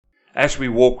as we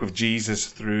walk with Jesus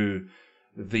through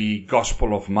the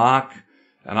Gospel of Mark.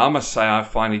 And I must say, I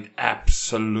find it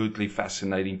absolutely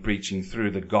fascinating preaching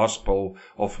through the Gospel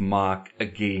of Mark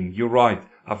again. You're right,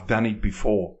 I've done it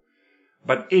before.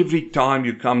 But every time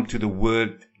you come to the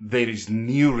Word, there is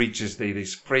new riches, there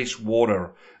is fresh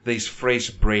water, there's fresh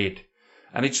bread.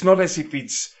 And it's not as if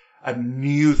it's a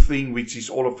new thing which is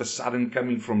all of a sudden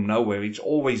coming from nowhere. It's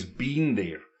always been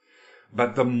there.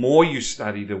 But the more you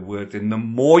study the Word and the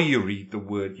more you read the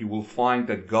Word, you will find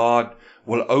that God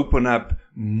will open up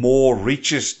more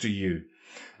riches to you.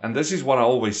 And this is what I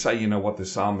always say, what the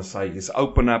psalmist says, is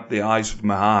open up the eyes of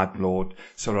my heart, Lord,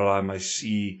 so that I may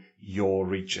see your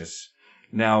riches.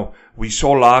 Now, we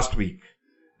saw last week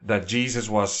that Jesus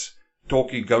was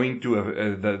going to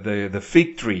the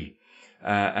fig tree.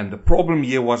 And the problem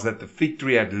here was that the fig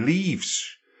tree had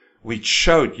leaves, which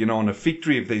showed, on a fig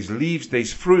tree, if there's leaves,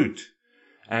 there's fruit.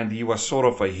 And he was sort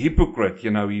of a hypocrite,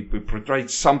 he portrayed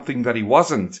something that he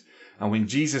wasn't. And when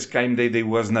Jesus came there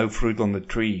was no fruit on the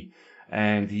tree.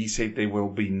 And he said there will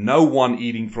be no one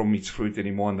eating from its fruit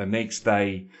anymore. And the next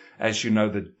day, as you know,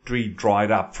 the tree dried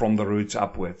up from the roots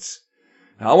upwards.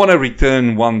 Now, I want to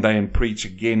return one day and preach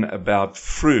again about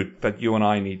fruit that you and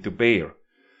I need to bear.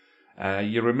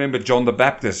 You remember John the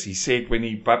Baptist, he said when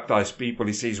he baptized people,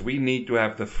 he says, we need to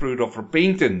have the fruit of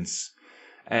repentance.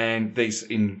 And there's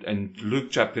in Luke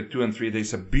chapter 2 and 3,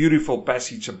 there's a beautiful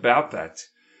passage about that.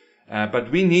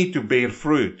 But we need to bear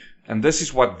fruit. And this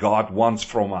is what God wants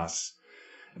from us.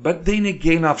 But then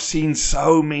again, I've seen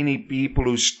so many people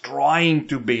who's trying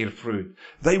to bear fruit.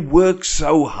 They work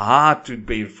so hard to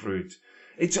bear fruit.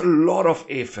 It's a lot of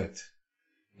effort.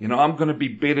 I'm going to be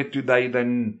better today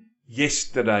than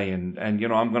yesterday. And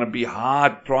I'm going to be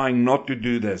hard trying not to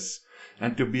do this.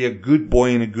 And to be a good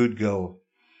boy and a good girl.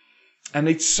 And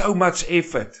it's so much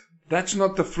effort. That's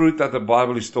not the fruit that the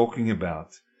Bible is talking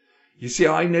about. You see,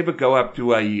 I never go up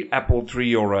to a apple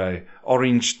tree or a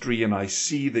orange tree and I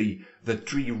see the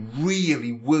tree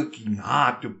really working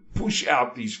hard to push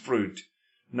out this fruit.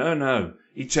 No.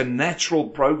 It's a natural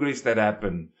progress that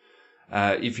happens.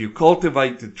 If you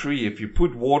cultivate the tree, if you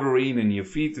put water in and you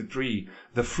feed the tree,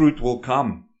 the fruit will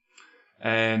come.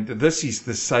 And this is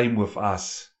the same with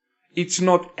us. It's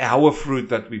not our fruit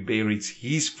that we bear, it's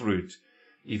His fruit.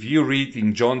 If you read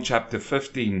in John chapter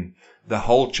 15, the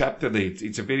whole chapter there,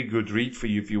 it's a very good read for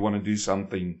you if you want to do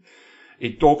something.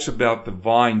 It talks about the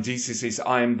vine. Jesus says,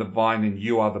 I am the vine and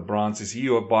you are the branches. He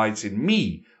who abides in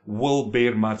me will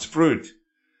bear much fruit.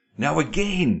 Now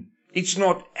again, it's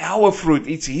not our fruit,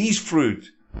 it's His fruit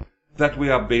that we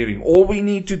are bearing. All we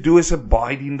need to do is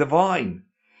abide in the vine.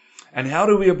 And how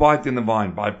do we abide in the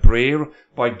vine? By prayer,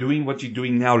 by doing what you're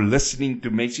doing now, listening to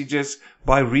messages,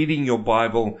 by reading your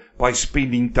Bible, by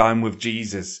spending time with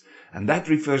Jesus. And that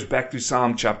refers back to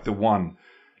Psalm chapter 1.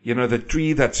 The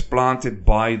tree that's planted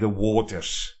by the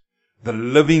waters, the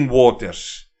living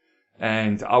waters.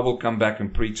 And I will come back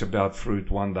and preach about fruit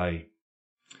one day.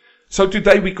 So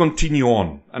today we continue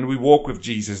on and we walk with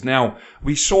Jesus. Now,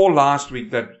 we saw last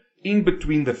week that in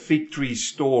between the fig tree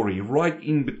story, right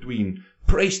in between,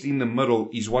 pressed in the middle,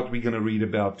 is what we're going to read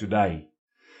about today.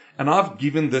 And I've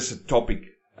given this a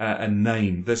topic, a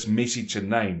name, this message a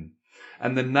name.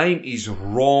 And the name is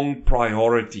Wrong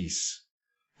Priorities,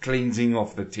 Cleansing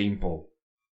of the Temple.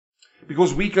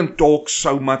 Because we can talk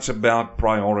so much about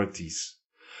priorities.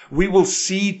 We will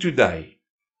see today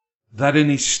that an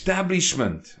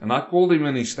establishment, and I call them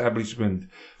an establishment,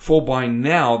 for by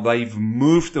now they've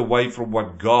moved away from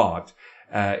what God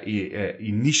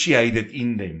initiated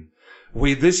in them.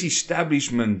 Where this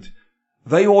establishment,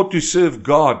 they ought to serve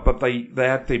God, but they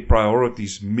had their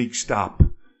priorities mixed up.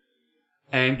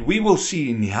 And we will see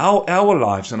in how our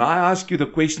lives, and I ask you the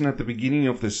question at the beginning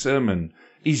of the sermon,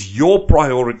 is your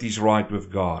priorities right with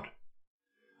God?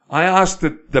 I ask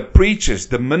the preachers,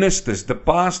 the ministers, the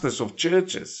pastors of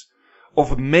churches,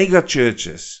 of mega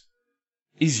churches,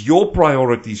 is your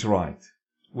priorities right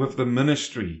with the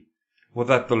ministry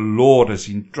that the Lord has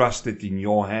entrusted in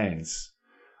your hands?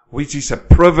 Which is a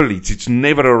privilege, it's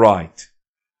never a right.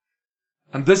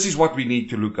 And this is what we need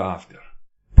to look after.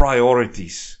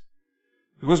 Priorities.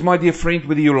 Because my dear friend,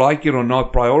 whether you like it or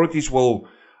not, priorities will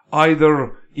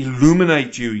either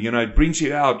illuminate you, it brings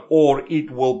you out, or it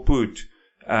will put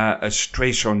a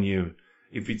stress on you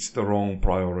if it's the wrong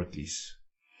priorities.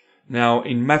 Now,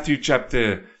 in Matthew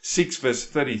chapter 6 verse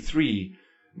 33,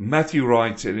 Matthew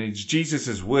writes, and it's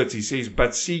Jesus' words, he says,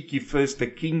 but seek ye first the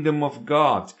kingdom of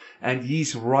God and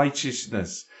His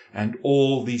righteousness, and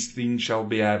all these things shall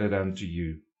be added unto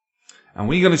you. And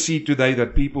we're going to see today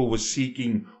that people were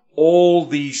seeking all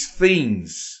these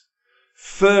things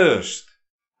first,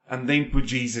 and then put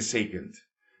Jesus second.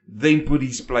 then put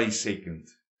his place second.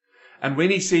 And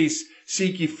when he says,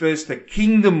 seek ye first the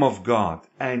kingdom of God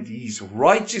and his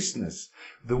righteousness,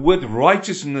 the word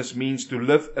righteousness means to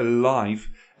live a life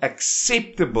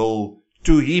acceptable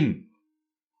to him.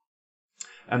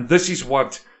 And this is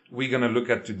what we're going to look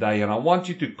at today. And I want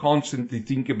you to constantly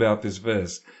think about this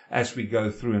verse as we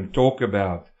go through and talk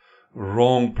about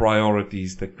wrong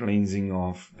priorities, the cleansing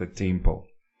of the temple.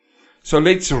 So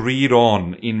let's read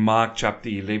on in Mark chapter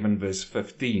 11 verse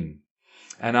 15.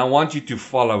 And I want you to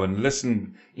follow and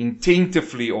listen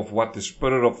attentively of what the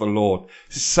Spirit of the Lord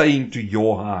is saying to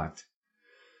your heart.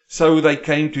 So they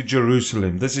came to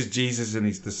Jerusalem. This is Jesus and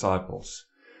his disciples.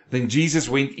 Then Jesus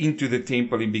went into the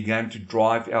temple and began to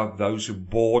drive out those who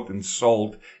bought and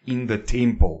sold in the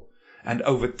temple, and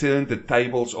overturned the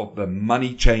tables of the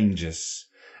money changers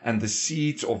and the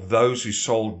seats of those who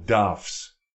sold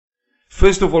doves.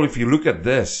 First of all, if you look at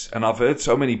this, and I've heard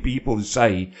so many people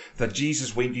say that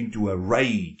Jesus went into a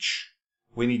rage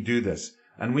when he did this.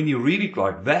 And when you read it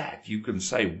like that, you can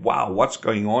say, wow, what's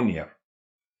going on here?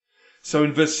 So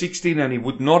in verse 16, and he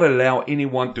would not allow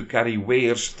anyone to carry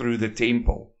wares through the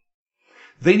temple.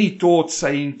 Then he taught,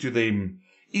 saying to them,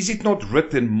 is it not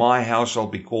written, my house shall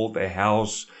be called a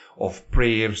house of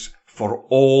prayers for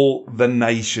all the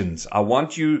nations? I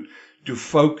want you to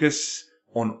focus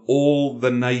on all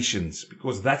the nations,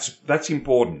 because that's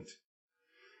important.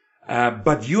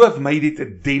 But you have made it a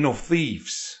den of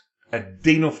thieves. A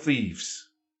den of thieves.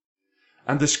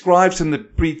 And the scribes and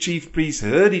the chief priests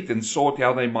heard it and sought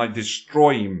how they might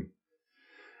destroy him.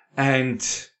 And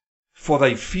for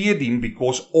they feared him,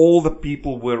 because all the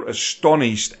people were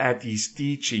astonished at his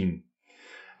teaching.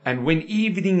 And when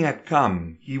evening had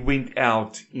come, he went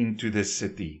out into the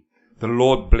city. The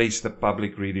Lord bless the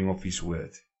public reading of his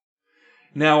word.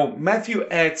 Now, Matthew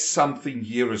adds something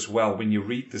here as well when you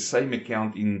read the same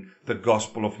account in the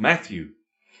Gospel of Matthew.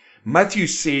 Matthew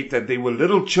said that there were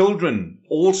little children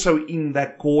also in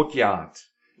that courtyard,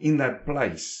 in that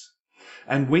place.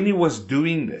 And when he was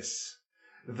doing this,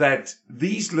 that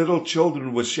these little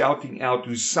children were shouting out,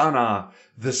 Hosanna,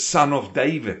 the Son of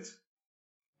David.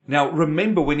 Now,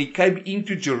 remember, when he came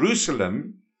into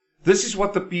Jerusalem, this is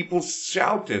what the people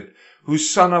shouted.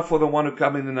 Hosanna for the one who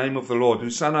come in the name of the Lord.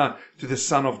 Hosanna to the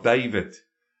Son of David.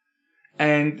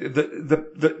 And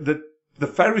the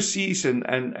Pharisees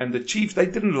and the chiefs, they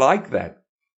didn't like that.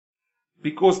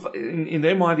 Because in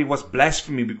their mind it was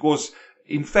blasphemy. Because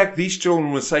in fact these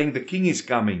children were saying the king is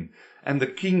coming. And the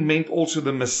king meant also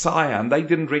the Messiah. And they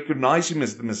didn't recognize him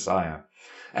as the Messiah.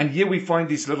 And here we find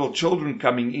these little children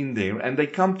coming in there. And they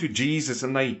come to Jesus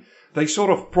and they sort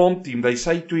of prompt him. They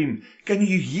say to him, can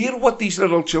you hear what these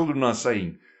little children are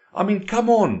saying? I mean, come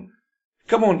on,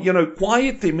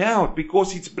 quiet them out,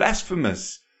 because it's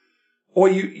blasphemous. Or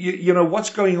you know,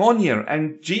 what's going on here?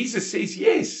 And Jesus says,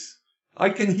 yes, I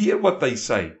can hear what they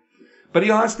say. But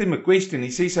he asked them a question.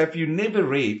 He says, have you never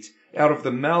read, out of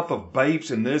the mouth of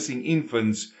babes and nursing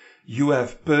infants, you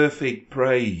have perfect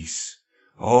praise?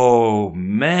 Oh,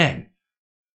 man.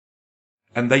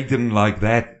 And they didn't like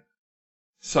that.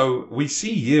 So we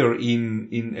see here in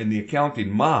the account in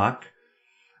Mark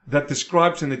that the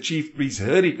scribes and the chief priests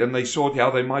heard it, and they sought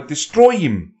how they might destroy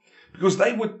him, because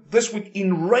this would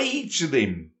enrage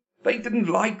them. They didn't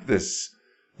like this,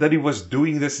 that he was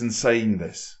doing this and saying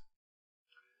this.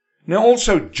 Now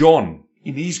also John,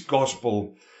 in his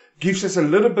gospel, gives us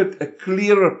a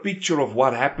clearer picture of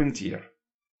what happened here.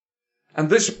 And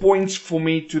this points for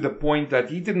me to the point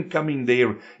that he didn't come in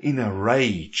there in a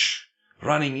rage,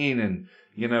 running in and,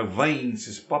 veins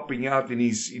is popping out in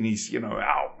his,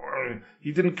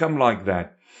 he didn't come like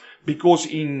that. Because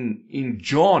in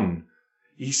John,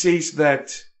 he says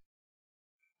that,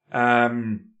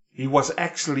 he was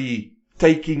actually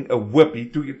taking a whip. He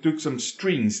took some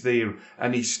strings there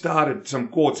and he started some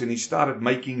cords and he started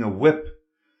making a whip.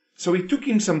 So it took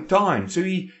him some time. So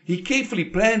he carefully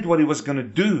planned what he was going to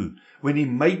do when he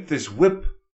made this whip.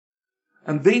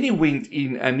 And then he went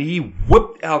in and he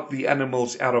whipped out the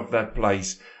animals out of that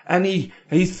place. And he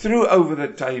threw over the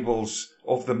tables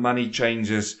of the money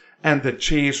changers and the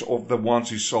chairs of the ones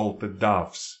who sold the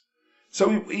doves.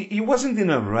 So he wasn't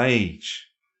in a rage.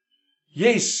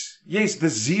 Yes, the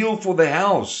zeal for the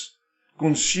house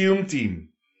consumed him.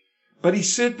 But he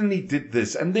certainly did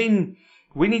this. And then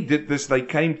when he did this, they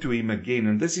came to him again.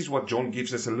 And this is what John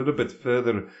gives us a little bit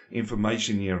further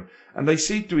information here. And they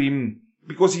said to him,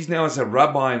 because he's now as a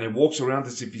rabbi and he walks around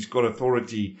as if he's got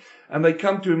authority. And they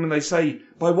come to him and they say,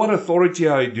 by what authority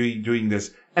are you doing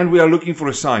this? And we are looking for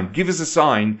a sign. Give us a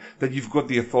sign that you've got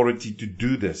the authority to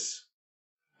do this.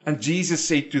 And Jesus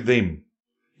said to them,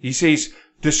 he says,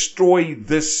 destroy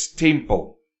this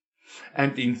temple,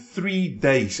 and in 3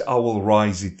 days I will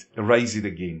raise it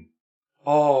again.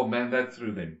 Oh man, that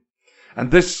threw them.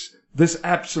 And this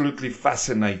absolutely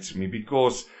fascinates me,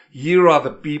 because here are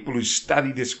the people who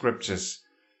study the scriptures.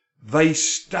 They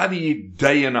study it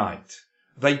day and night.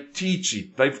 They teach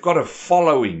it. They've got a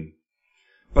following.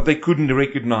 But they couldn't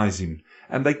recognize him.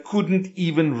 And they couldn't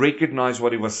even recognize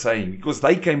what he was saying, because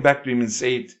they came back to him and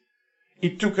said,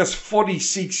 it took us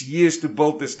 46 years to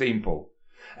build this temple.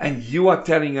 And you are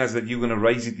telling us that you're going to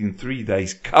raise it in 3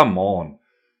 days. Come on.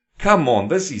 Come on.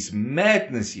 This is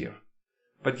madness here.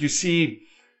 But you see,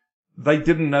 they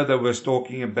didn't know they were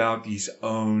talking about his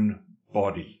own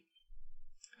body.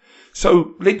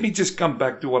 So let me just come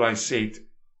back to what I said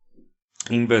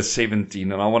in verse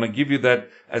 17. And I want to give you that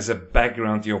as a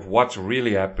background here of what's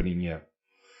really happening here.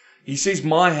 He says,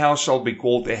 my house shall be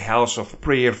called a house of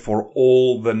prayer for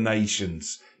all the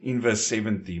nations. In verse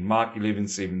 17, Mark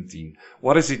 11:17.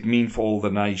 What does it mean for all the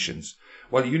nations?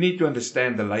 Well, you need to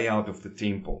understand the layout of the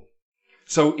temple.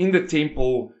 So in the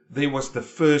temple, there was the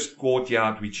first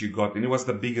courtyard which you got, and it was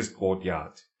the biggest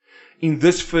courtyard. In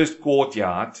this first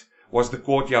courtyard was the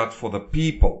courtyard for the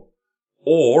people,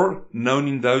 or known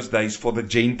in those days for the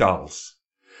Gentiles.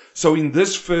 So in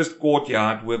this first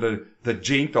courtyard were the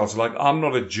Gentiles, like I'm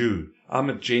not a Jew, I'm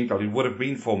a Gentile. It would have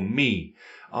been for me.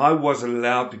 I was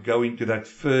allowed to go into that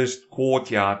first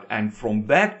courtyard, and from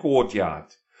that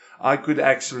courtyard, I could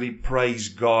actually praise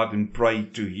God and pray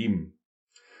to Him.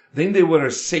 Then there were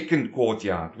a second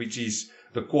courtyard, which is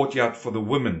the courtyard for the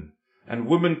women. And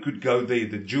women could go there.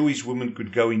 The Jewish women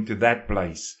could go into that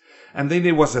place. And then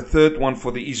there was a third one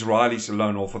for the Israelis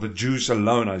alone, or for the Jews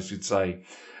alone, I should say.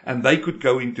 And they could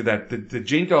go into that. The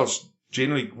Gentiles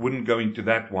generally wouldn't go into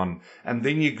that one. And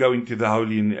then you go into the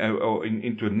holy,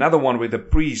 into another one where the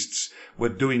priests were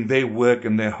doing their work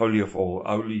in their holy of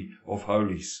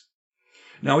holies.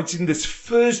 Now it's in this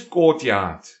first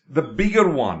courtyard, the bigger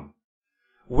one,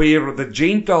 where the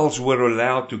Gentiles were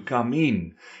allowed to come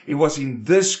in. It was in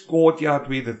this courtyard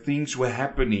where the things were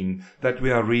happening that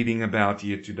we are reading about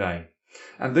here today.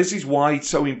 And this is why it's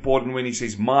so important when he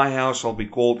says, my house shall be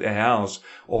called a house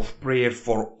of prayer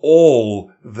for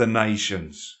all the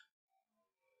nations.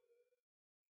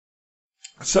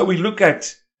 So we look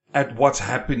at what's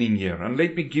happening here. And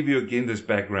let me give you again this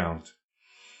background.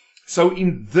 So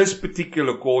in this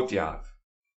particular courtyard,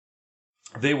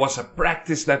 there was a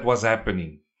practice that was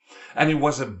happening. And it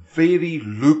was a very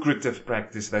lucrative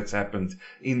practice that's happened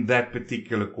in that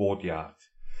particular courtyard.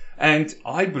 And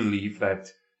I believe that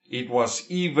it was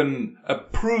even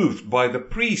approved by the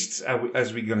priests,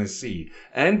 as we're going to see,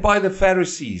 and by the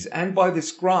Pharisees, and by the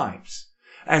scribes,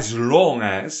 as long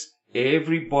as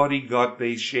everybody got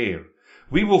their share.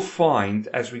 We will find,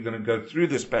 as we're going to go through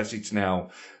this passage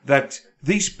now, that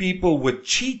these people were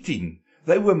cheating.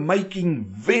 They were making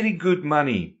very good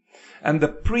money. And the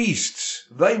priests,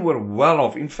 they were well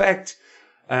off. In fact,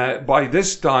 by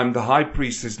this time, the high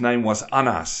priest, his name was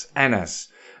Annas.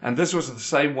 And this was the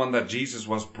same one that Jesus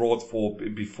was brought for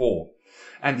before.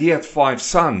 And he had 5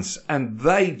 sons. And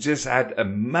they just had a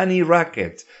money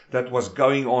racket that was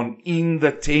going on in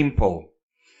the temple.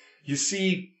 You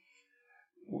see,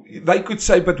 they could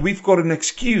say, but we've got an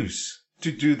excuse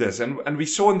to do this. And we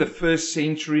saw in the first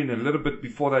century and a little bit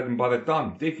before that, and by the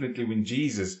time, definitely when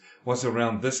Jesus was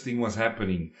around, this thing was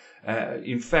happening.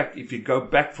 In fact, if you go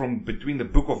back from between the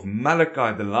book of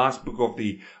Malachi, the last book of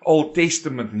the Old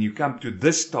Testament, and you come to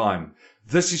this time,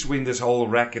 this is when this whole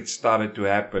racket started to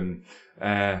happen,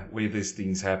 where these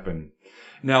things happen.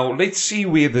 Now, let's see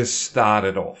where this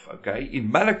started off, okay?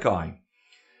 In Malachi,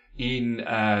 in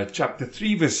chapter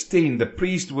 3, verse 10, the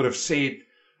priest would have said,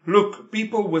 look,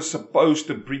 people were supposed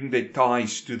to bring their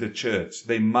tithes to the church,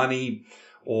 their money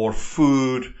or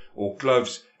food or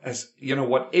clothes, as you know,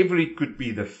 whatever it could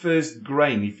be, the first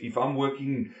grain. If I'm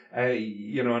working,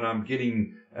 and I'm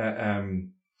getting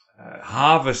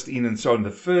harvest in and so on,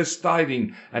 the first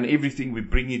tithing and everything, we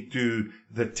bring it to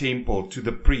the temple, to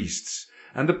the priests.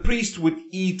 And the priest would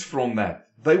eat from that.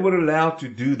 They were allowed to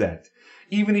do that.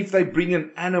 Even if they bring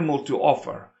an animal to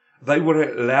offer, they were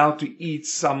allowed to eat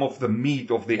some of the meat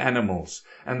of the animals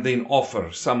and then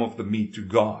offer some of the meat to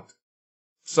God.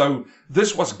 So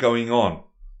this was going on.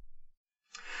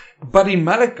 But in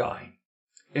Malachi,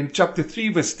 in chapter 3,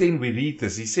 verse 10, we read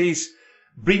this. He says,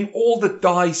 bring all the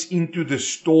tithes into the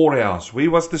storehouse.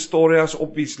 Where was the storehouse?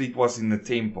 Obviously, it was in the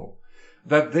temple.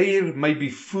 That there may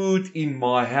be food in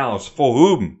my house. For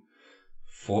whom?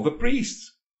 For the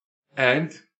priests.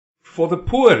 And for the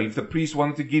poor, if the priest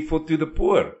wanted to give food to the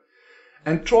poor.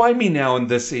 And try me now in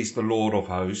this, says the Lord of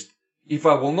hosts, if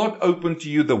I will not open to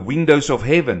you the windows of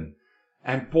heaven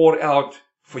and pour out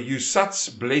for you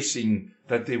such blessing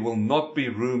that there will not be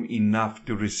room enough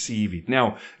to receive it.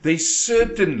 Now, there's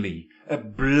certainly a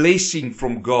blessing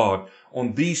from God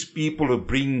on these people who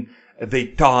bring their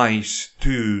tithes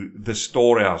to the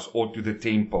storehouse or to the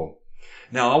temple.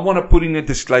 Now, I want to put in a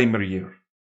disclaimer here,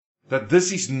 that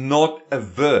this is not a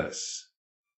verse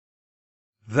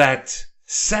that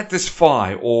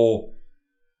satisfies or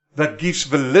that gives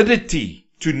validity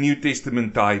to New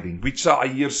Testament tithing, which I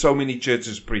hear so many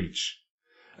churches preach.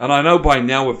 And I know by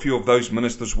now a few of those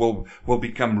ministers will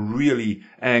become really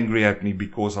angry at me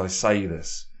because I say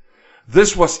this.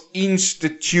 This was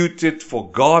instituted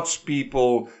for God's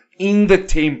people in the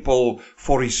temple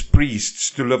for His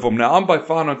priests to live on. Now, I'm by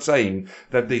far not saying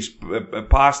that there's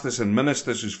pastors and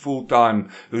ministers who's full-time,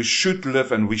 who should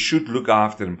live and we should look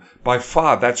after them. By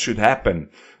far that should happen.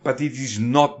 But it is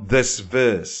not this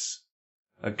verse.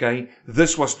 Okay?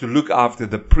 This was to look after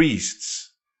the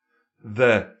priests,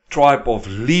 the tribe of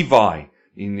Levi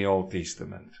in the Old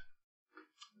Testament.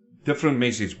 Different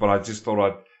message, but I just thought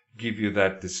I'd give you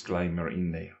that disclaimer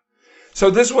in there. So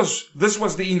this was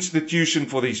the institution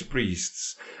for these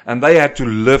priests, and they had to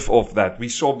live off that. We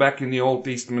saw back in the Old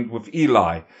Testament with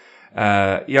Eli,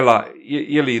 the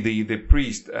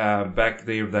priest back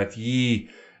there, that he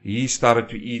started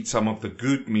to eat some of the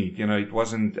good meat. You know, it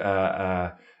wasn't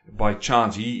by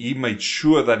chance. He made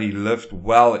sure that he lived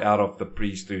well out of the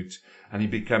priesthood, and he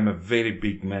became a very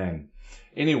big man.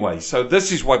 Anyway, so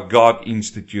this is what God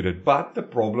instituted. But the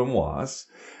problem was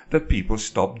that people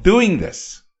stopped doing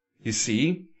this. You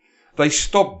see, they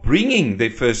stopped bringing their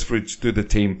first fruits to the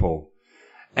temple.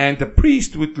 And the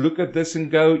priest would look at this and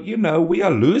go, you know, we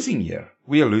are losing here.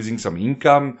 We are losing some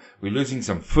income. We're losing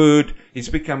some food. It's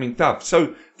becoming tough.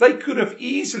 So they could have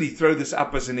easily thrown this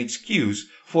up as an excuse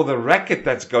for the racket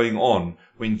that's going on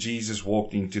when Jesus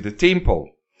walked into the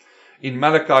temple. In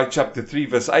Malachi chapter 3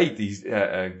 verse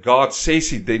 8, God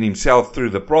says it then himself through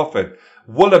the prophet,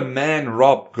 will a man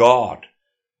rob God?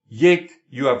 Yet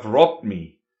you have robbed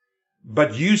me.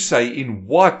 But you say, in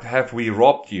what have we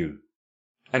robbed you?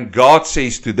 And God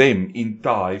says to them, in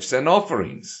tithes and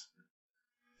offerings.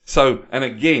 So, and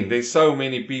again, there's so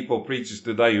many people, preachers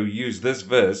today, who use this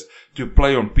verse to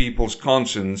play on people's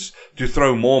conscience, to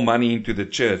throw more money into the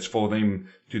church for them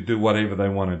to do whatever they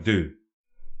want to do.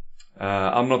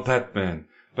 I'm not that man.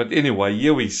 But anyway,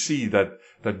 here we see that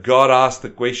God asked the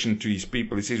question to his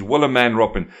people. He says, will a man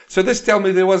rob him? So this tells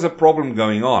me there was a problem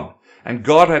going on. And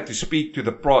God had to speak to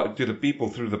the people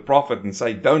through the prophet and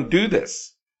say, don't do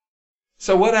this.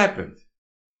 So what happened?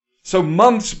 So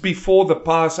months before the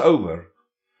Passover,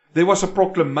 there was a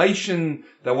proclamation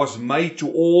that was made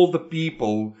to all the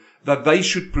people that they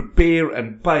should prepare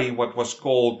and pay what was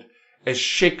called a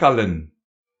shekelim.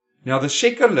 Now the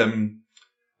shekelim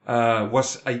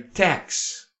was a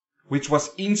tax which was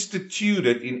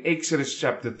instituted in Exodus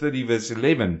chapter 30 verse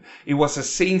 11. It was a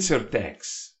censer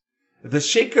tax. The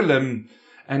shekelim,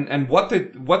 and what the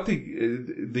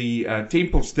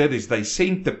temples did is they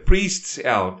sent the priests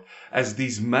out as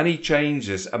these money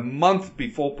changers a month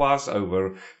before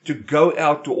Passover to go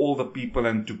out to all the people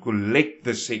and to collect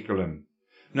the shekelim.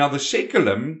 Now the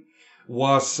shekelim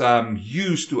was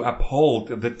used to uphold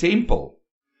the temple,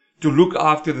 to look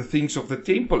after the things of the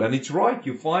temple. And it's right,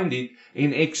 you find it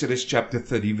in Exodus chapter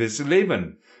 30 verse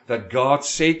 11, that God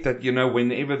said that, you know,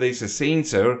 whenever there's a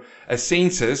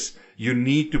census, you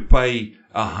need to pay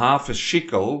a half a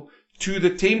shekel to the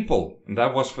temple. And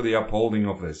that was for the upholding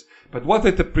of this. But what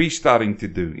did the priest starting to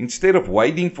do? Instead of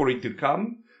waiting for it to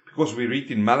come, because we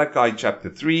read in Malachi chapter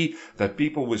 3 that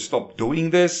people would stop doing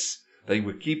this, they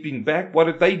were keeping back. What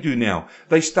did they do now?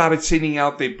 They started sending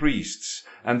out their priests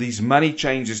and these money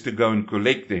changers to go and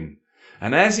collect them.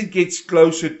 And as it gets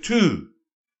closer to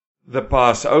the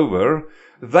Passover,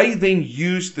 they then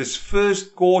used this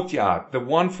first courtyard, the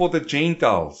one for the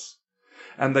Gentiles.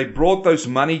 And they brought those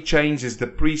money changers, the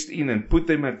priest, in and put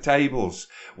them at tables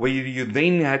where you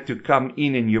then had to come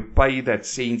in and you pay that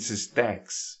census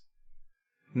tax.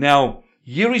 Now,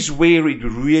 here is where it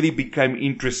really became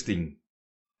interesting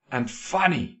and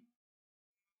funny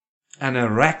and a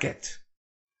racket.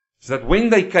 Is that when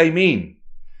they came in,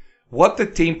 what the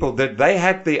temple did, they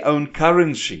had their own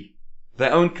currency.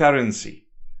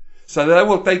 So they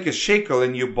will take a shekel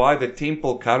and you buy the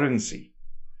temple currency.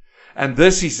 And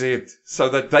this is it, so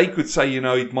that they could say, you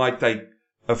know, it might take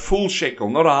a full shekel,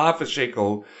 not a half a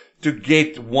shekel, to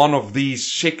get one of these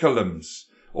shekelims,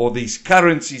 or these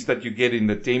currencies that you get in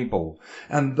the temple.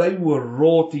 And they were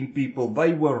rorting people,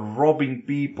 they were robbing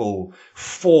people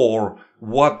for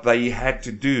what they had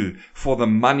to do, for the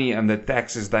money and the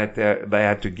taxes that they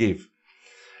had to give.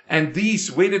 And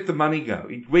where did the money go?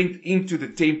 It went into the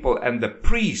temple, and the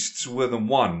priests were the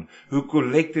one who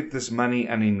collected this money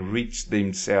and enriched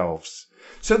themselves.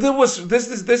 So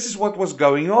this is what was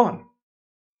going on.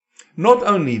 Not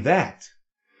only that,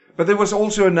 but there was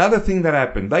also another thing that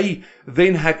happened. They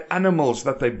then had animals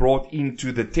that they brought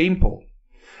into the temple.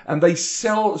 And they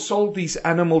sold these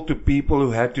animals to people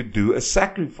who had to do a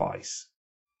sacrifice.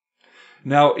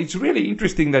 Now, it's really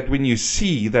interesting that when you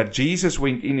see that Jesus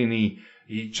went in and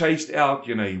he chased out,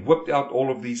 he whipped out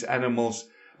all of these animals.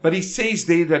 But he says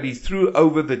there that he threw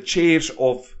over the chairs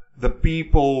of the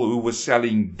people who were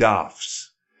selling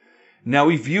doves. Now,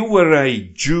 if you were a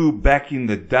Jew back in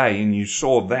the day and you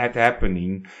saw that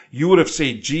happening, you would have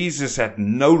said Jesus had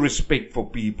no respect for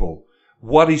people.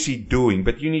 What is he doing?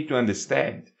 But you need to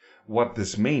understand what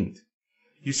this meant.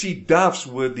 You see, doves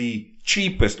were the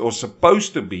cheapest, or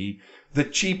supposed to be the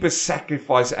cheapest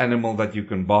sacrifice animal that you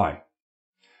can buy.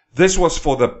 This was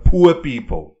for the poor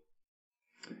people.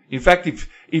 In fact,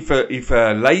 if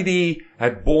a lady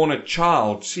had born a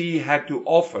child, she had to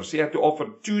offer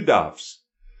 2 doves.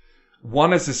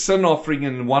 One as a sin offering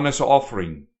and one as an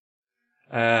offering.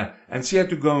 And she had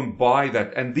to go and buy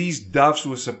that. And these doves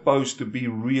were supposed to be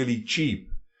really cheap.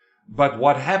 But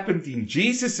what happened in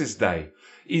Jesus' day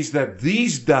is that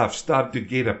these doves started to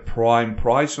get a prime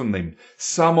price on them.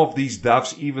 Some of these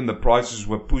doves, even the prices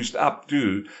were pushed up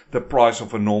to the price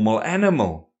of a normal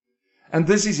animal. And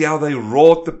this is how they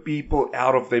robbed the people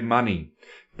out of their money.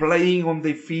 Playing on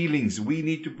their feelings. We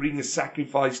need to bring a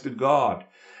sacrifice to God.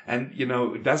 And,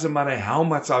 it doesn't matter how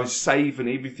much I save and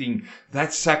everything,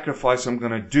 that sacrifice I'm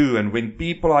going to do. And when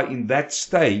people are in that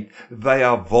state, they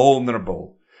are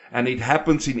vulnerable. And it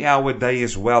happens in our day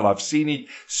as well. I've seen it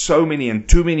so many and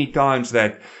too many times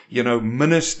that,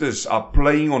 ministers are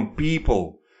playing on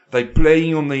people. They're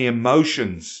playing on their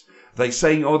emotions. They're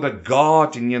saying, the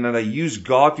God, and, they use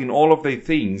God in all of their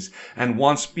things. And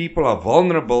once people are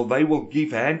vulnerable, they will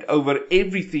hand over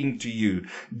everything to you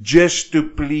just to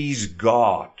please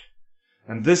God.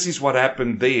 And this is what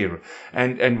happened there.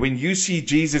 And when you see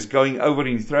Jesus going over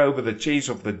and throw over the chairs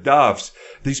of the doves,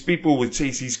 these people would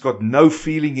say he's got no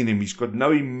feeling in him. He's got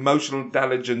no emotional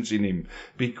intelligence in him.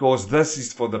 Because this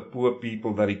is for the poor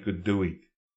people that he could do it.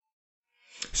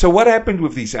 So what happened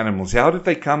with these animals? How did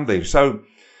they come there? So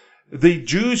the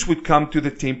Jews would come to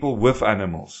the temple with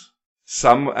animals.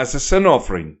 Some as a sin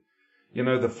offering.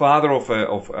 The father of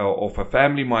a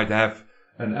family might have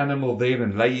an animal there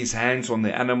and lay his hands on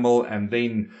the animal, and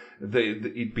then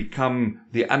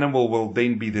the animal will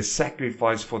then be the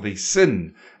sacrifice for their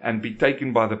sin and be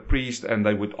taken by the priest, and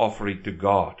they would offer it to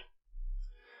God.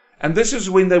 And this is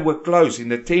when they were close in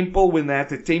the temple. When they had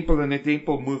the temple and the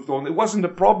temple moved on, it wasn't a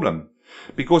problem,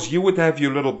 because you would have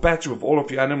your little patch with all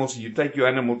of your animals, and you take your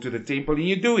animal to the temple and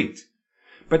you do it.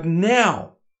 But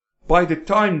now, by the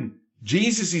time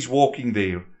Jesus is walking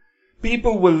there,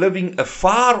 people were living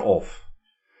afar off.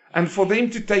 And for them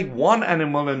to take one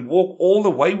animal and walk all the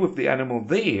way with the animal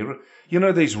there,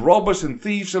 there's robbers and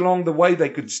thieves along the way. They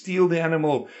could steal the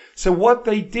animal. So what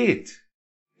they did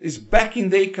is, back in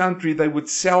their country, they would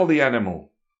sell the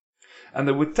animal. And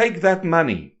they would take that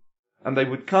money and they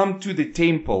would come to the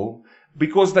temple,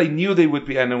 because they knew there would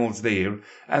be animals there,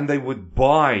 and they would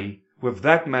buy with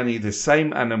that money the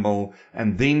same animal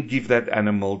and then give that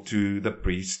animal to the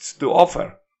priests to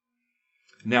offer.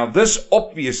 Now, this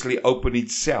obviously opened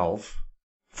itself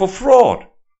for fraud.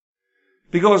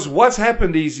 Because what's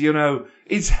happened is,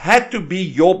 it's had to be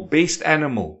your best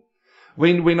animal.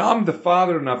 When I'm the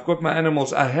father and I've got my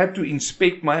animals, I had to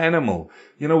inspect my animal.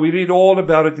 We read all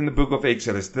about it in the book of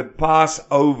Exodus, the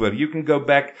Passover. You can go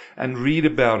back and read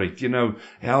about it,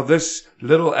 how this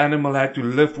little animal had to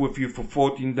live with you for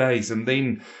 14 days. And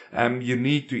then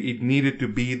it needed to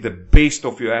be the best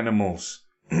of your animals.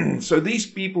 So these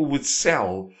people would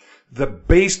sell the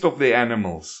best of their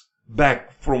animals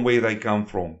back from where they come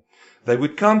from. They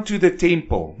would come to the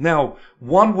temple. Now,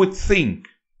 one would think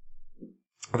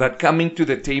that coming to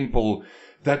the temple,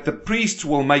 that the priests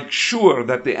will make sure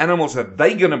that the animals that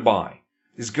they're going to buy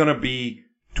is going to be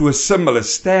to a similar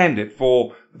standard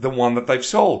for the one that they've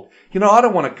sold. I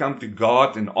don't want to come to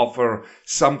God and offer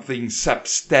something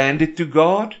substandard to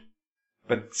God.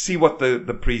 But see what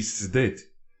the priests did.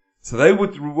 So they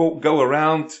would go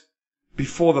around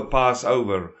before the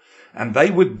Passover, and they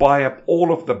would buy up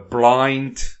all of the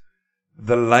blind,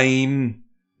 the lame,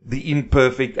 the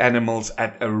imperfect animals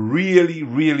at a really,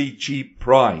 really cheap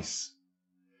price.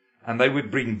 And they would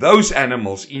bring those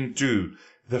animals into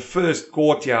the first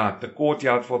courtyard, the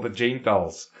courtyard for the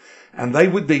Gentiles. And they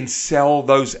would then sell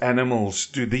those animals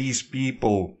to these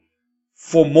people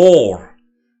for more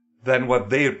than what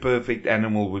their perfect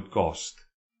animal would cost.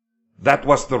 That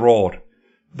was the rod.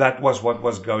 That was what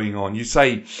was going on. You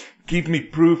say, give me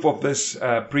proof of this,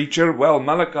 preacher. Well,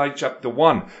 Malachi chapter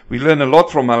 1. We learn a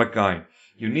lot from Malachi.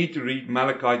 You need to read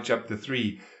Malachi chapter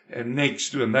 3 next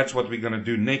to, and that's what we're going to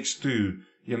do next to,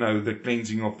 the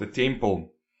cleansing of the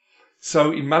temple.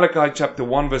 So in Malachi chapter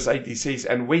 1 verse 8 he says,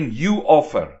 and when you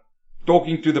offer,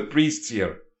 talking to the priests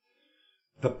here,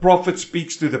 the prophet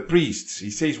speaks to the priests.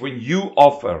 He says, when you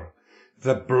offer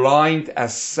the blind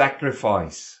as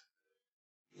sacrifice,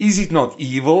 is it not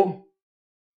evil?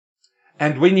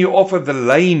 And when you offer the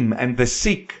lame and the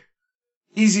sick,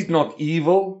 is it not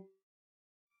evil?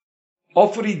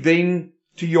 Offer it then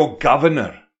to your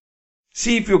governor.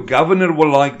 See if your governor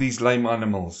will like these lame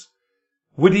animals.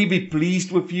 Would he be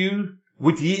pleased with you?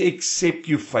 Would he accept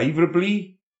you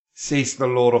favorably? Says the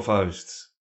Lord of hosts.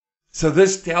 So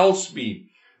this tells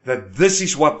me that this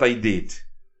is what they did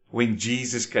when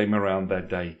Jesus came around that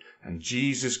day. And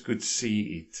Jesus could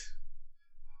see it.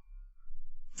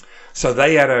 So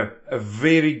they had a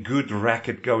very good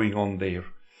racket going on there.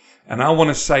 And I want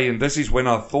to say, and this is when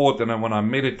I thought and when I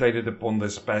meditated upon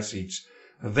this passage,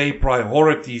 their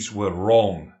priorities were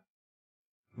wrong.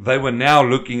 They were now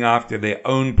looking after their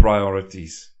own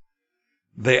priorities,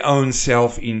 their own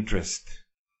self-interest.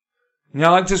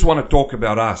 Now I just want to talk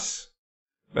about us,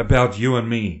 about you and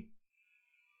me.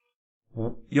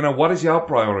 What is our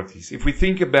priorities? If we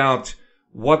think about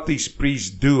what these priests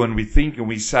do and we think and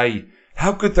we say,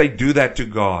 how could they do that to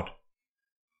God?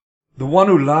 The one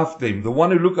who loved them, the one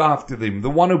who looked after them, the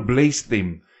one who blessed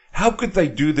them. How could they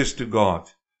do this to God?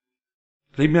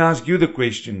 Let me ask you the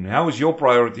question. How is your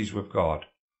priorities with God?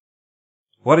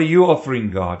 What are you offering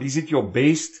God? Is it your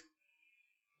best?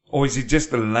 Or is it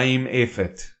just a lame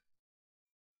effort?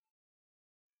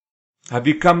 Have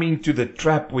you come into the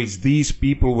trap where these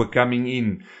people were coming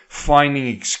in, finding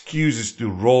excuses to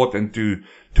rot and to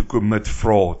commit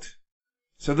fraud?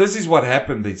 So this is what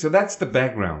happened there. So that's the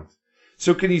background.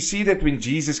 So can you see that when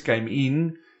Jesus came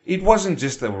in, it wasn't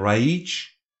just a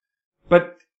rage,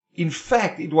 but in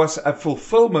fact, it was a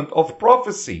fulfillment of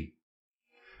prophecy.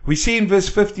 We see in verse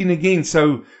 15 again,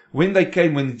 so when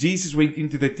Jesus went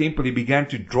into the temple, he began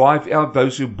to drive out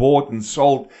those who bought and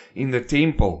sold in the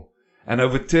temple and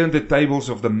overturned the tables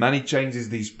of the money changers,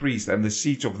 these priests, and the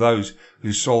seats of those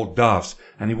who sold doves.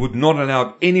 And he would not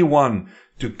allow anyone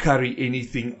to carry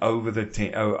anything through the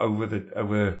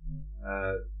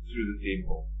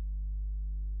temple.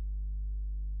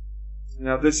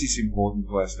 Now this is important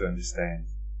for us to understand.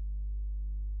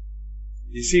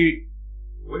 You see,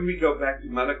 when we go back to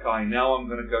Malachi, now I'm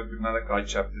going to go to Malachi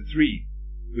chapter 3.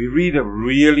 We read a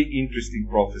really interesting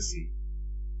prophecy.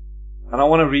 And I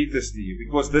want to read this to you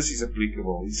because this is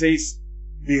applicable. It says,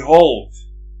 behold,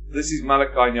 this is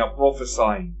Malachi now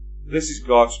prophesying. This is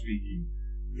God speaking.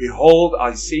 Behold,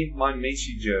 I send my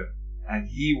messenger, and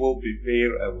he will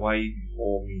prepare a way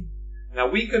before me. Now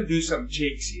we can do some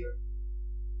checks here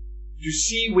to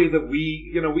see whether we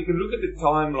can look at the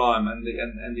timeline and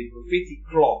the prophetic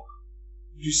clock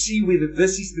to see whether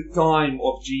this is the time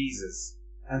of Jesus.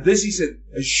 And this is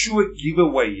a sure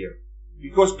giveaway here.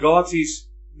 Because God says,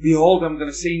 behold, I'm going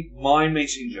to send my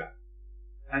messenger,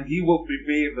 and he will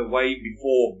prepare the way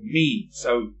before me.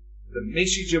 So the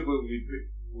messenger will be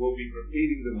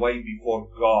preparing the way before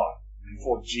God,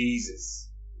 before Jesus.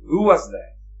 Who was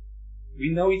that? We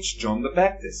know it's John the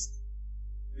Baptist.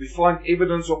 We find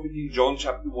evidence of it in John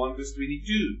chapter 1 verse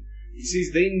 22. He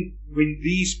says, then when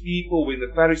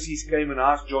the Pharisees came and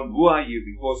asked John, who are you?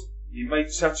 Because he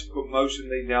made such a commotion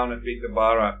there down at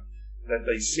Bethabara that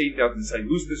they sent out and say,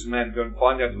 who's this man? Go and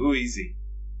find out who is he.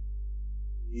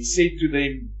 He said to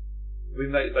them,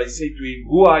 when they said to him,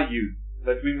 who are you?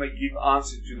 That we may give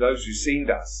answer to those who send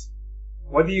us.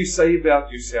 What do you say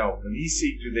about yourself? And he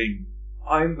said to them,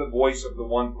 I am the voice of the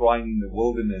one crying in the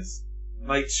wilderness,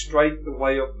 make straight the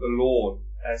way of the Lord,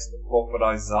 as the prophet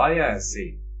Isaiah has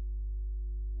said.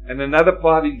 And another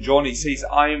part in John, he says,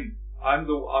 I'm not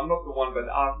the one, but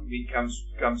after me comes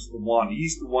the one.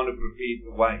 He's the one who prepared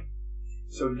the way.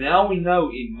 So now we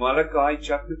know in Malachi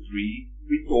chapter 3,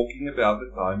 we're talking about the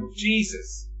time of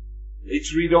Jesus.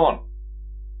 Let's read on.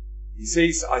 He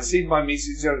says, I send my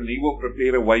messenger, and he will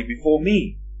prepare a way before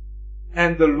me.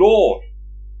 And the Lord,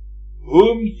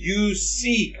 whom you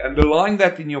seek, underline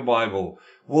that in your Bible,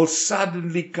 will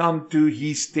suddenly come to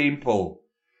his temple.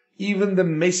 Even the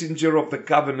messenger of the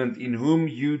covenant in whom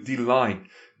you delight.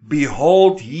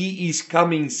 Behold, he is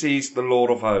coming, says the Lord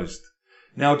of hosts.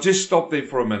 Now just stop there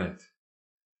for a minute.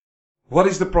 What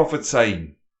is the prophet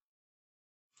saying?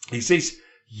 He says,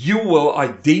 you will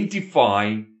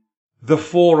identify the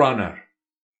forerunner.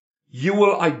 You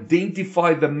will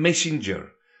identify the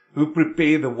messenger. who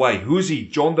prepare the way. Who's he?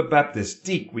 John the Baptist.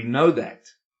 Tick, we know that.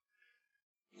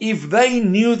 If they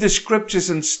knew the scriptures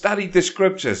and studied the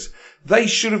scriptures, they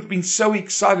should have been so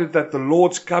excited that the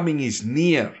Lord's coming is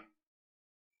near.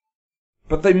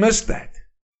 But they missed that.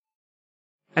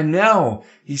 And now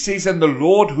he says, and the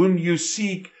Lord whom you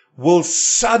seek will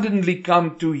suddenly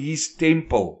come to his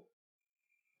temple.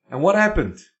 And what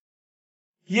happened?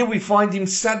 Here we find him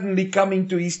suddenly coming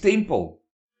to his temple.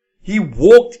 He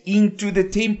walked into the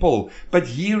temple, but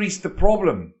here is the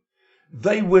problem.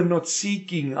 They were not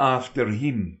seeking after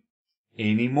him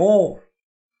anymore.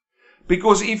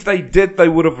 Because if they did, they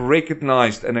would have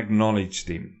recognized and acknowledged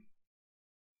him.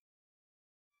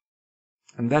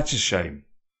 And that's a shame.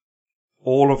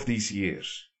 All of these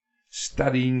years,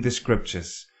 studying the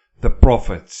scriptures, the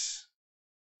prophets,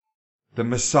 the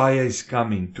Messiah is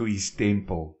coming to his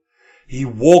temple. He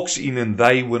walks in and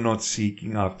they were not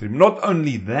seeking after him. Not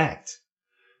only that,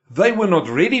 they were not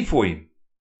ready for him.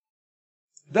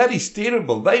 That is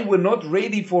terrible. They were not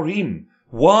ready for him.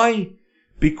 Why?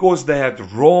 Because they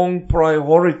had wrong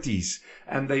priorities,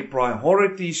 and their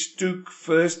priorities took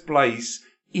first place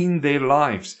in their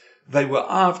lives. They were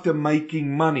after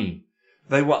making money.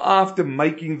 They were after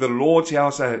making the Lord's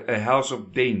house a house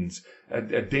of dens,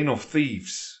 a den of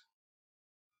thieves.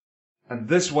 And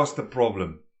this was the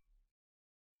problem.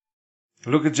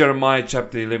 Look at Jeremiah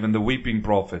chapter 11, the weeping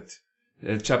prophet,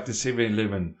 chapter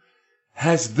 7:11.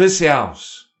 Has this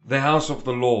house, the house of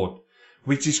the Lord,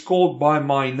 which is called by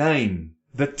my name,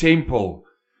 the temple,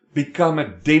 become a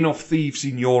den of thieves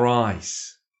in your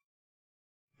eyes?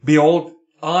 Behold,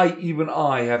 even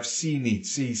I have seen it,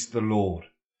 says the Lord.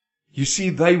 You see,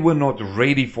 they were not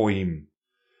ready for him.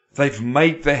 They've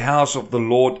made the house of the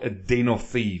Lord a den of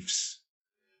thieves.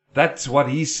 That's what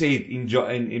he said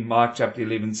in Mark chapter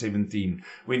 11:17,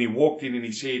 when he walked in and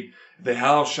he said, the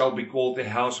house shall be called the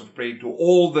house of prayer to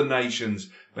all the nations,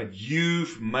 but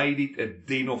you've made it a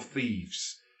den of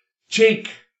thieves. Check.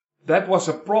 That was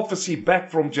a prophecy back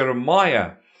from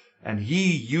Jeremiah, and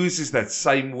he uses that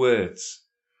same words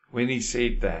when he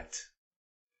said that.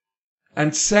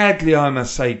 And sadly, I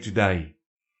must say today,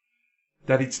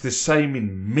 that it's the same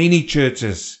in many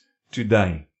churches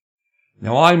today.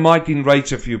 Now, I might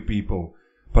enrage a few people,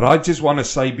 but I just want to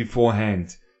say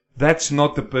beforehand, that's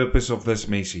not the purpose of this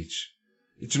message.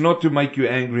 It's not to make you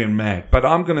angry and mad, but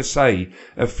I'm going to say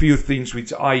a few things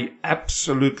which I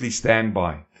absolutely stand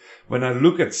by. When I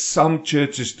look at some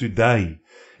churches today,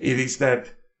 it is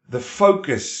that the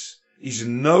focus is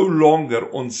no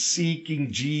longer on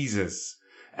seeking Jesus,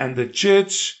 and the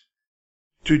church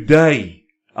today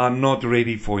are not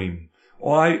ready for him.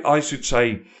 Or I should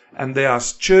say, and there are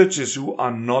churches who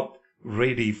are not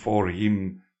ready for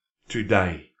him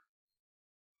today.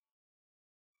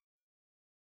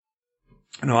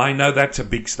 Now, I know that's a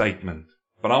big statement,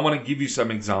 but I want to give you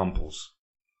some examples.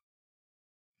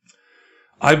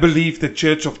 I believe the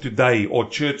church of today, or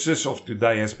churches of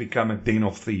today, has become a den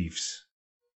of thieves.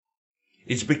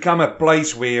 It's become a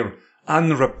place where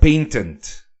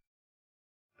unrepentant,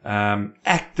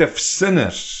 active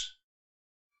sinners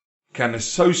can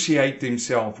associate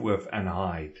themselves with and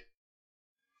hide.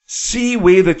 See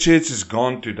where the church has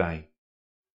gone today.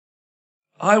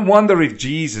 I wonder if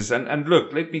Jesus, and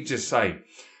look, let me just say,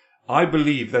 I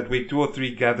believe that where 2 or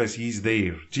 3 gathers, he's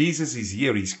there. Jesus is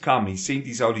here, he's come, he sent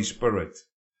his Holy Spirit.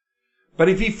 But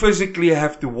if he physically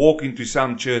have to walk into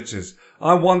some churches,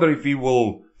 I wonder if he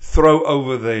will throw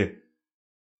over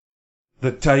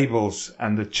the tables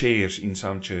and the chairs in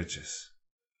some churches.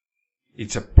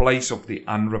 It's a place of the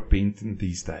unrepentant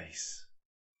these days.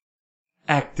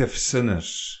 Active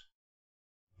sinners,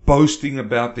 boasting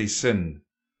about their sin,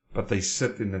 but they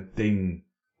sit in a den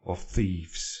of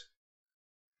thieves.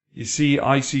 You see,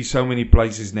 I see so many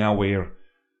places now where,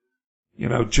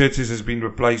 churches has been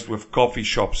replaced with coffee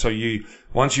shops. So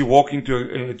once you walk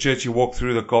into a church, you walk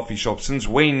through the coffee shop. Since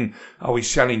when are we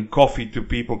selling coffee to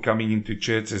people coming into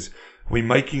churches? We're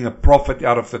making a profit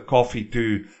out of the coffee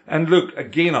too. And look,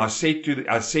 again, I said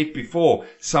before,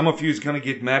 some of you is going to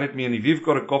get mad at me. And if you've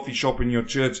got a coffee shop in your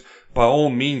church, by all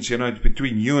means, it's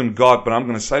between you and God. But I'm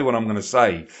going to say what I'm going to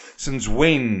say. Since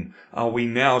when are we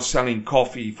now selling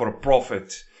coffee for a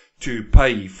profit to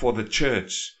pay for the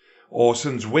church? Or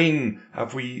since when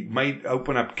have we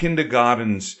open up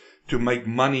kindergartens to make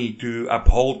money to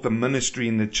uphold the ministry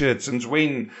in the church? Since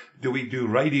when do we do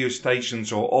radio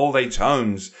stations or old age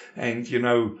homes? And,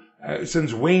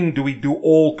 since when do we do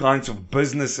all kinds of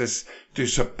businesses to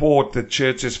support the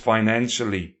churches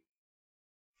financially?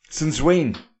 Since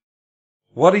when?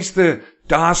 What is the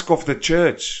task of the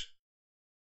church?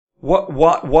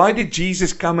 Why did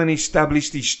Jesus come and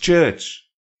establish his church?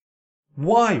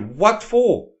 Why? What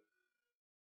for?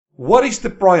 What is the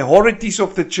priorities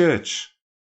of the church?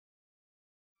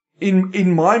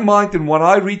 In my mind and what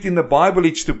I read in the Bible,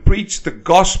 it's to preach the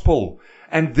gospel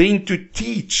and then to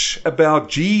teach about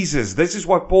Jesus. This is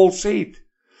what Paul said.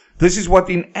 This is what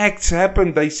in Acts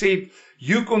happened. They said,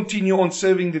 you continue on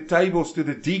serving the tables to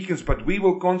the deacons, but we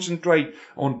will concentrate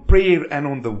on prayer and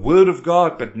on the Word of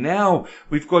God. But now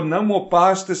we've got no more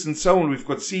pastors and so on. We've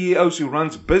got CEOs who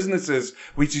runs businesses,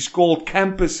 which is called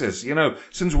campuses.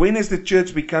 Since when has the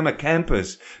church become a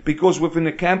campus? Because within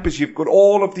a campus, you've got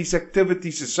all of these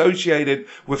activities associated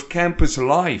with campus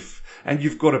life. And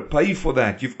you've got to pay for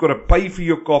that. You've got to pay for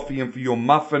your coffee and for your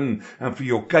muffin and for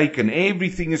your cake. And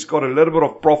everything has got a little bit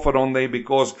of profit on there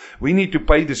because we need to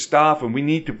pay the staff and we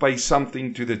need to pay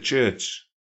something to the church.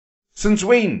 Since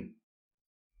when?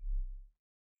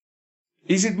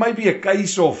 Is it maybe a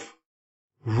case of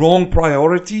wrong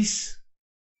priorities?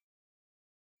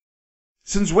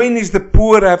 Since when is the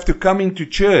poor have to come into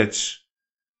church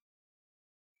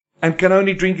and can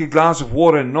only drink a glass of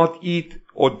water and not eat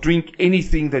or drink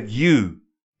anything that you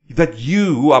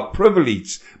who are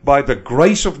privileged by the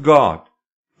grace of God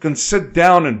can sit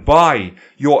down and buy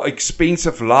your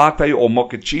expensive latte or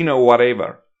mochaccino or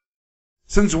whatever?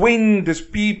 Since when does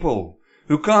people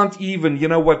who can't even,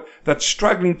 that's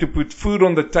struggling to put food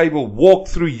on the table, walk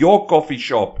through your coffee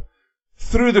shop,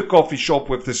 through the coffee shop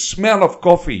with the smell of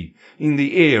coffee in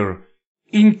the air,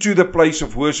 into the place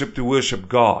of worship to worship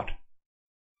God?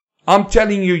 I'm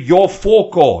telling you, your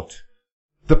forecourt,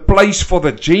 the place for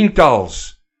the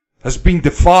Gentiles, has been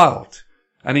defiled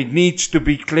and it needs to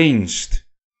be cleansed.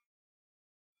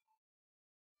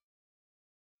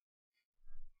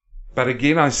 But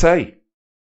again, I say,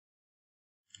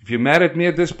 if you're mad at me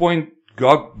at this point,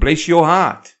 God bless your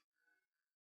heart.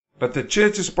 But the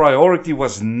church's priority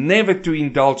was never to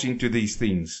indulge into these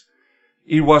things.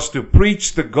 It was to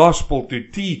preach the gospel, to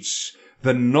teach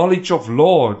the knowledge of the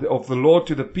Lord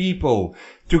to the people,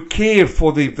 to care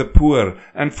for the poor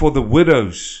and for the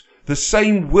widows. The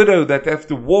same widow that have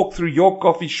to walk through your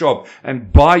coffee shop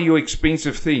and buy your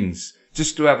expensive things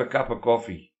just to have a cup of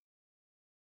coffee.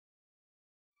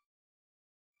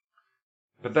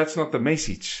 But that's not the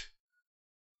message.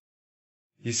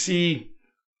 You see,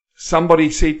 somebody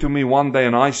said to me one day,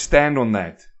 and I stand on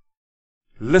that,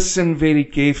 listen very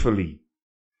carefully.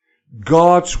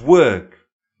 God's work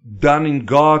done in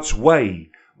God's way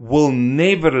will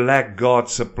never lack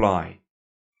God's supply.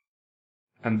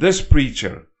 And this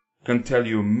preacher can tell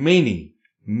you many,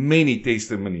 many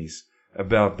testimonies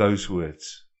about those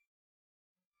words.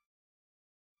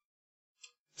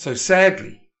 So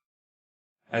sadly,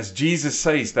 as Jesus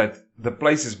says that the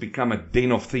place has become a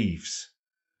den of thieves,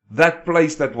 that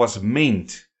place that was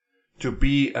meant to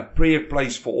be a prayer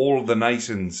place for all the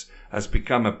nations has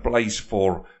become a place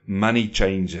for money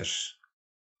changers.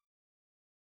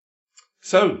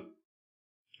 So,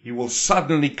 he will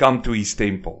suddenly come to his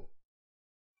temple.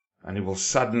 And he will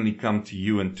suddenly come to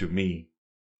you and to me.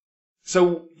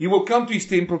 So, he will come to his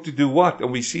temple to do what?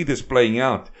 And we see this playing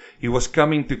out. He was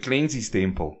coming to cleanse his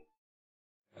temple.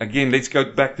 Again, let's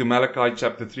go back to Malachi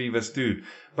chapter 3 verse 2.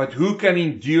 But who can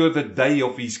endure the day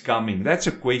of his coming? That's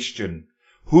a question.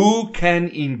 Who can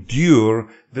endure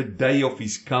the day of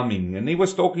his coming? And he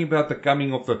was talking about the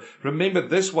coming of remember,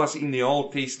 this was in the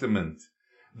Old Testament.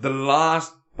 The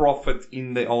last prophet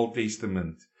in the Old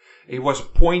Testament. It was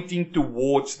pointing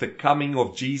towards the coming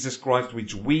of Jesus Christ,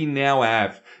 which we now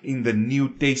have in the New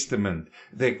Testament.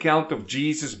 The account of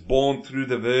Jesus born through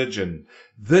the Virgin.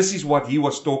 This is what he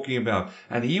was talking about.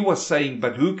 And he was saying,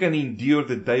 but who can endure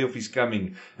the day of his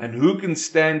coming? And who can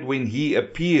stand when he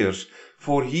appears?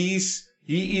 For he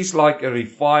is like a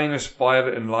refiner's fire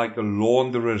and like a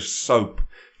launderer's soap.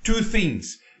 Two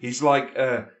things. He's like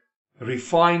a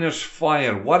refiner's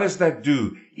fire. What does that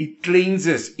do? It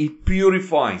cleanses, it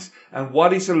purifies. And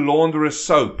what is a launderer's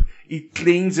soap? It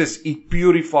cleanses, it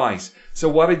purifies. So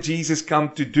what did Jesus come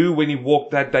to do when he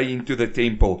walked that day into the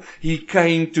temple? He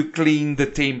came to clean the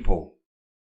temple.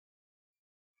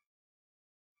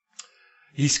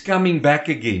 He's coming back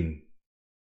again.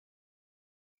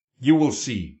 You will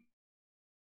see.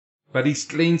 But he's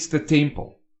cleansed the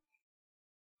temple.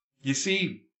 You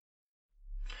see,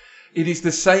 it is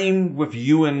the same with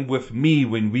you and with me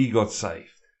when we got saved.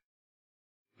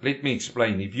 Let me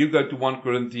explain. If you go to 1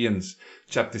 Corinthians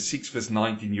chapter 6 verse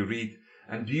 19, you read,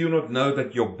 and do you not know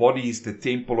that your body is the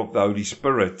temple of the Holy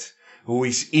Spirit who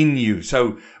is in you?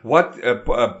 So what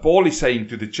Paul is saying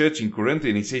to the church in Corinth,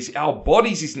 he says, our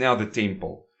bodies is now the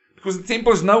temple. Because the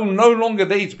temple is no longer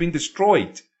there. It's been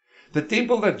destroyed. The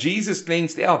temple that Jesus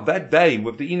cleansed out that day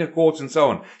with the inner courts and so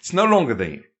on, it's no longer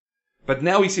there. But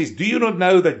now he says, do you not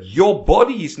know that your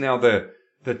body is now the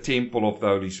the temple of the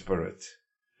Holy Spirit,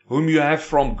 whom you have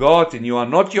from God, and you are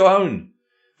not your own.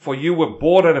 For you were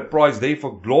bought at a price,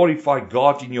 therefore glorify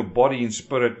God in your body and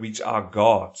spirit, which are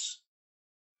God's.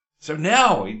 So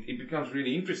now it becomes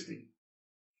really interesting.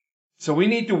 So we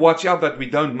need to watch out that we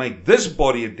don't make this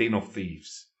body a den of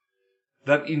thieves.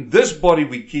 That in this body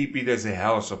we keep it as a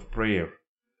house of prayer.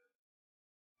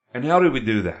 And how do we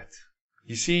do that?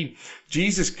 You see,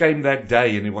 Jesus came that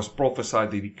day, and it was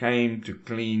prophesied that He came to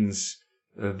cleanse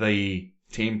the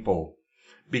temple.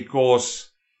 Because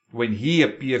when He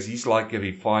appears, He's like a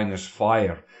refiner's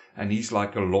fire, and He's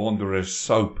like a launderer's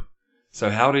soap. So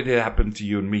how did it happen to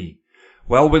you and me?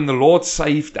 Well, when the Lord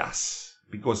saved us,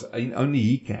 because only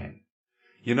He can.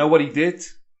 You know what He did?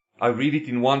 I read it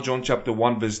in 1 John chapter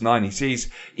 1 verse 9. He says,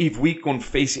 if we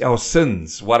confess our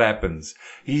sins, what happens?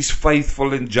 He's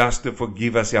faithful and just to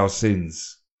forgive us our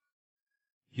sins.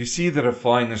 You see the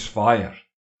refiner's fire,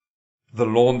 the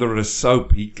launderer's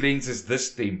soap. He cleanses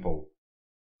this temple.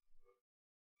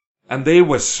 And there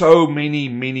were so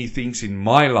many things in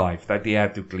my life that He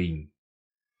had to clean.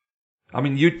 I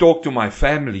mean, you talk to my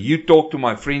family, you talk to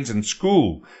my friends in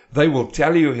school, they will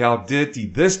tell you how dirty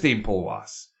this temple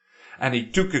was. And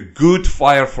it took a good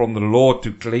fire from the Lord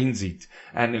to cleanse it,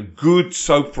 and a good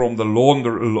soap from the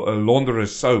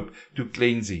launderer's soap to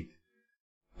cleanse it.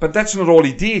 But that's not all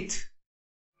He did.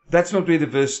 That's not where the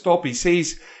verse stops. He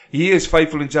says, He is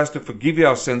faithful and just to forgive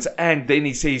our sins, and then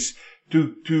He says,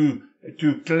 to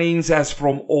cleanse us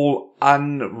from all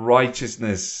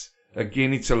unrighteousness.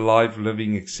 Again, it's a life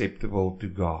living acceptable to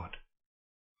God.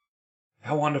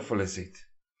 How wonderful is it?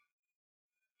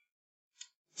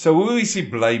 So who is He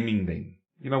blaming then?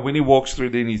 You know, when He walks through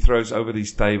there and He throws over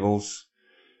these tables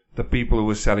the people who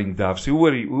were selling doves. Who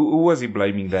was He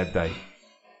blaming that day?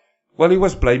 Well, He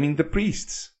was blaming the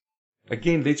priests.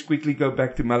 Again, let's quickly go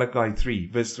back to Malachi 3,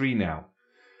 verse 3 now.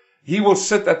 He will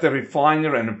sit at the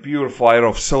refiner and a purifier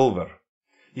of silver.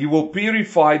 He will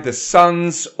purify the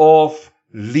sons of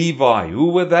Levi.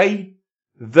 Who were they?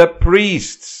 The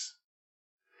priests.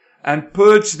 And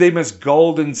purge them as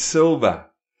gold and silver,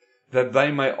 that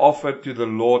they may offer to the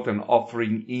Lord an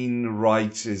offering in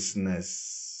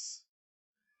righteousness.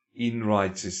 In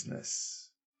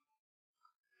righteousness.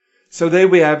 So there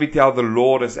we have it, how the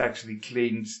Lord has actually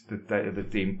cleansed the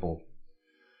temple.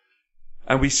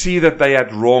 And we see that they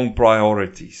had wrong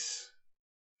priorities.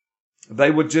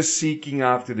 They were just seeking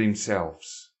after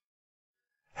themselves.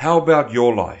 How about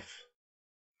your life?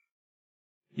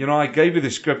 You know, I gave you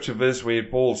the scripture verse where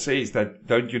Paul says that,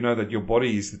 don't you know that your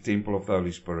body is the temple of the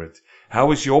Holy Spirit?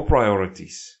 How is your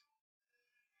priorities?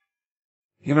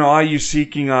 You know, are you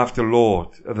seeking after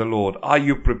the Lord? Are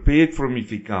you prepared for Him if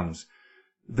He comes?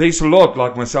 There's a lot,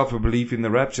 like myself, who believe in the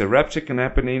rapture. Rapture can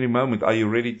happen any moment. Are you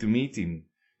ready to meet Him?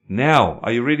 Now.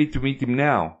 Are you ready to meet Him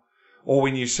now? Or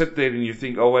when you sit there and you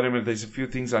think, oh, wait a minute, there's a few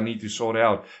things I need to sort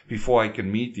out before I can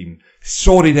meet Him.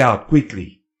 Sort it out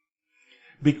quickly.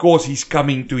 Because He's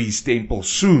coming to His temple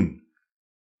soon.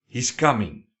 He's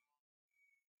coming.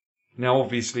 Now,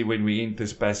 obviously, when we enter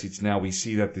this passage now, we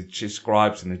see that the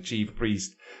scribes and the chief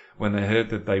priests, when they heard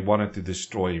that, they wanted to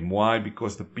destroy Him. Why?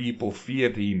 Because the people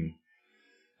feared Him.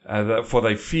 For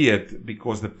they feared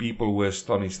because the people were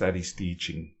astonished at His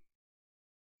teaching.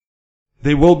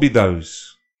 There will be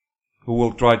those who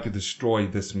will try to destroy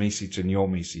this message and your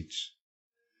message.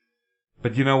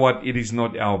 But you know what? It is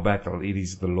not our battle. It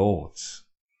is the Lord's.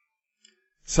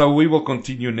 So we will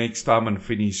continue next time and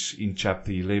finish in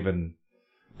chapter 11.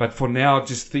 But for now,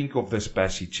 just think of this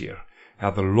passage here.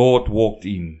 How the Lord walked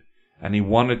in and He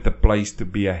wanted the place to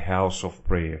be a house of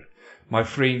prayer. My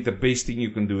friend, the best thing you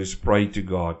can do is pray to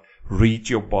God. Read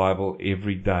your Bible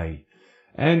every day.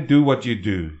 And do what you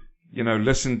do. You know,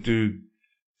 listen to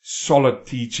solid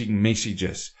teaching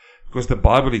messages. Because the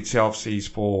Bible itself says,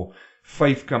 for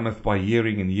faith cometh by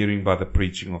hearing, and hearing by the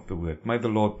preaching of the word. May the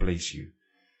Lord bless you.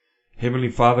 Heavenly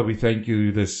Father, we thank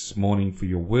You this morning for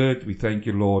Your word. We thank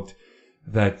You, Lord,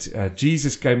 that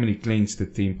Jesus came and He cleansed the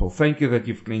temple. Thank You that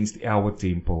You've cleansed our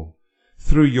temple.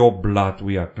 Through Your blood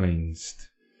we are cleansed.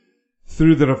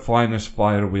 Through the refiner's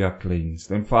fire we are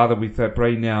cleansed. And Father, we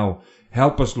pray now,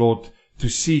 help us, Lord, to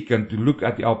seek and to look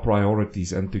at our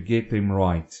priorities and to get them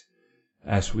right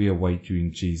as we await You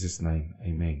in Jesus' name.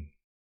 Amen.